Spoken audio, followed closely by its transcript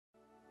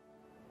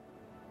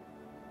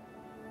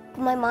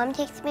my mom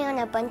takes me on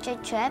a bunch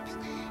of trips,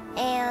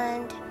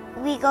 and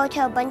we go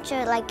to a bunch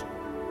of like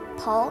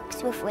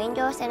parks with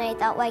rangers, and I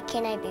thought, why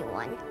can't I be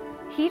one?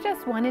 He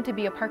just wanted to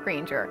be a park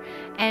ranger,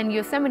 and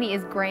Yosemite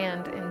is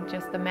grand, and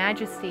just the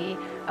majesty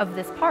of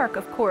this park,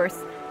 of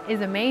course,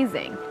 is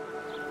amazing.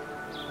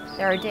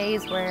 There are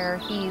days where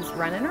he's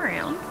running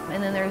around,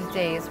 and then there's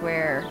days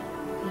where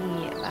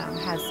he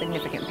has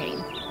significant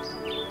pain.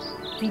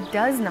 He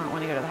does not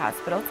want to go to the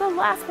hospital. It's the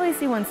last place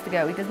he wants to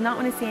go. He does not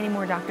want to see any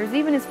more doctors,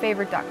 even his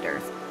favorite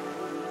doctors.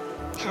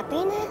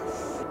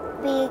 Happiness,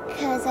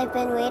 because I've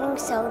been waiting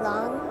so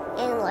long,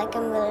 and like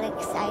I'm really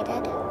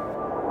excited.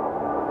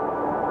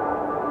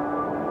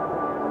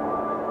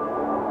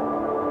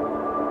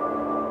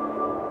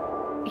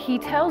 He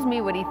tells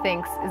me what he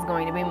thinks is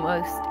going to be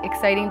most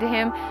exciting to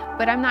him,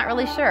 but I'm not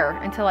really sure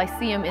until I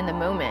see him in the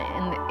moment,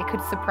 and it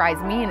could surprise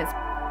me, and it's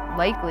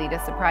likely to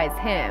surprise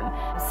him.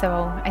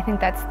 So I think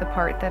that's the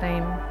part that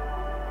I'm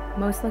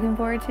most looking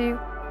forward to.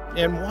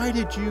 And why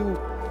did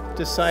you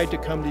decide to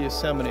come to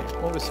Yosemite?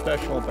 What was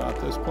special about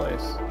this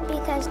place?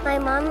 Because my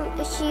mom,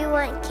 she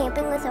went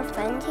camping with a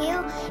friend here,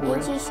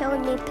 and she showed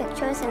me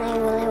pictures, and I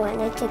really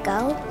wanted to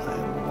go.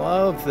 I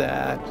love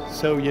that.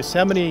 So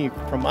Yosemite,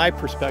 from my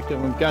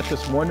perspective, we've got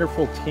this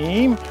wonderful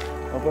team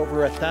of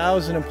over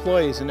 1,000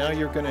 employees, and now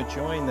you're going to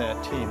join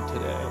that team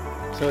today.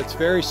 So it's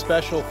very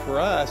special for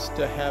us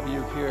to have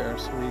you here.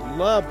 So we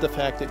love the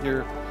fact that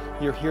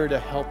you're here to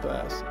help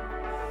us.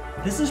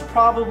 This is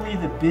probably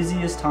the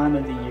busiest time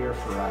of the year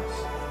for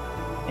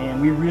us, and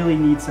we really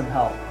need some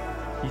help.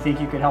 You think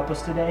you could help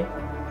us today?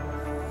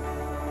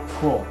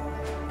 Cool.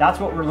 That's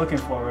what we're looking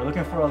for. We're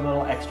looking for a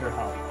little extra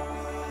help.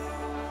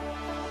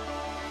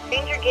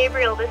 Ranger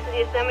Gabriel, this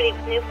is Yosemite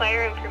with new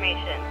fire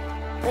information.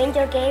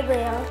 Ranger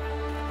Gabriel.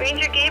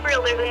 Ranger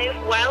Gabriel, there's a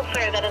new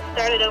wildfire that has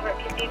started over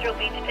at Cathedral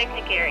Beach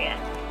picnic area.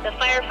 The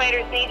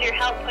firefighters need your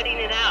help putting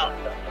it out.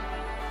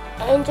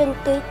 Engine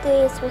 33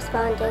 is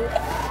responding.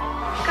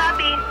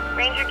 Copy.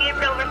 Ranger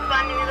Gabriel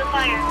responding to the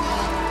fire.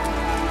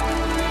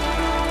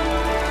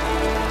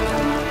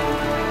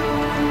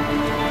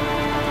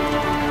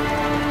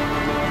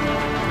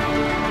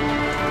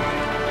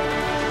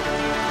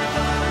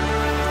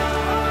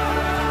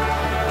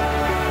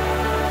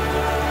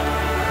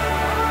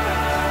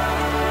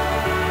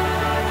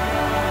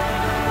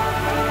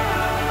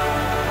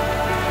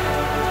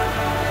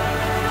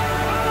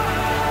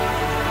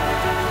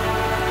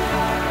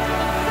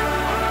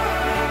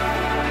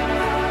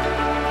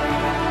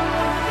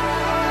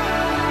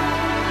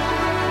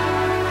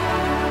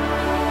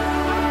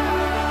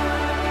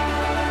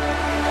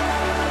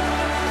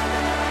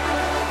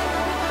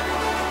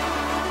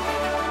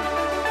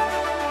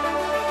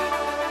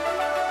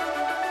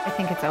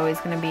 I think it's always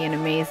going to be an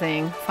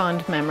amazing,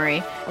 fond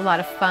memory. A lot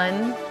of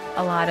fun,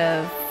 a lot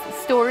of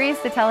stories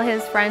to tell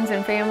his friends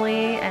and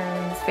family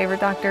and his favorite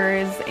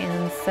doctors,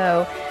 and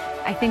so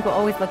I think we'll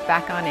always look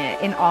back on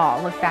it in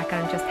awe, look back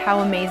on just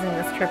how amazing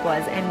this trip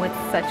was, and with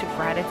such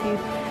gratitude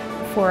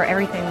for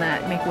everything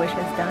that Make-A-Wish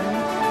has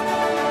done.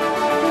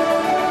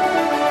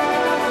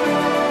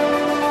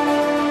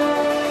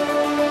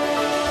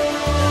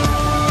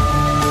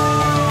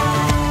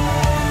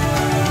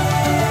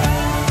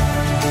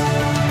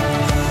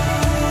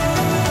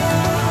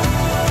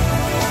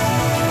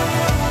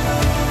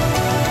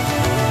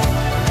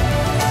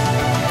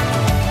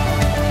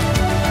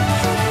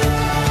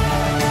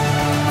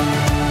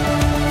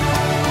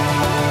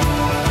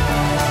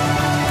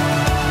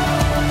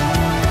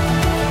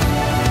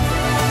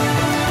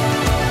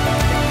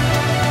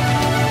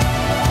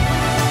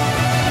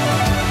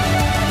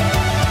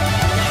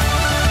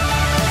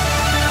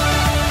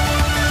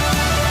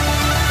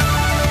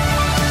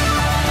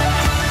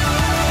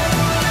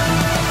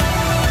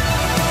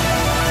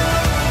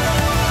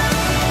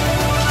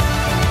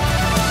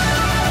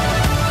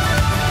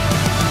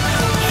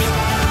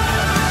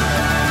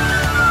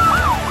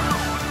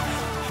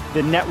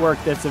 The network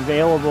that's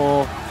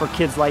available for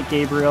kids like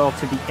Gabriel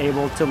to be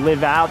able to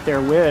live out their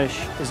wish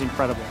is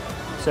incredible.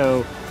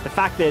 So the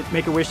fact that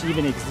Make-A-Wish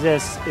even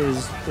exists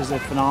is a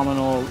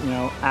phenomenal,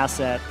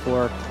 asset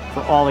for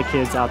all the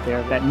kids out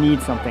there that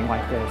need something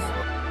like this.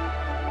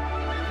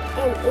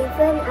 And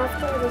even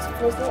after this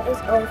visit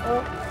is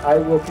over, I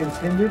will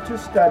continue to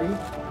study.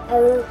 I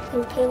will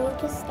continue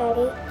to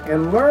study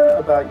And learn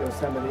about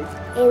Yosemite.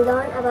 and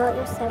learn about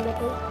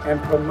Yosemite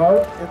And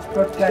promote its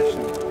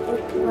protection.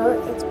 and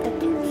promote its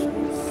protection.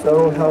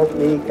 So help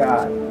me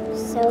God.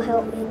 So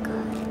help me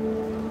God.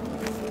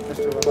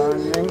 Mr. Lavon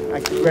Yang, I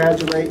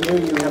congratulate you.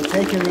 You have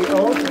taken the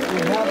oath.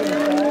 You have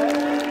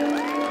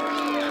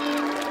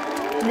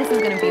This is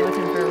going to be with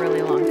him for a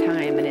really long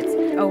time, and it's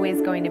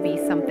always going to be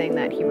something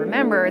that he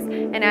remembers.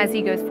 And as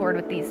he goes forward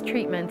with these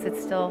treatments,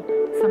 it's still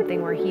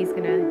something where he's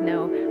going to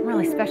know, I'm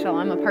really special,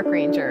 I'm a park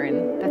ranger,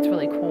 and that's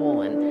really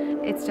cool,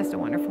 and it's just a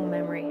wonderful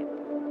memory.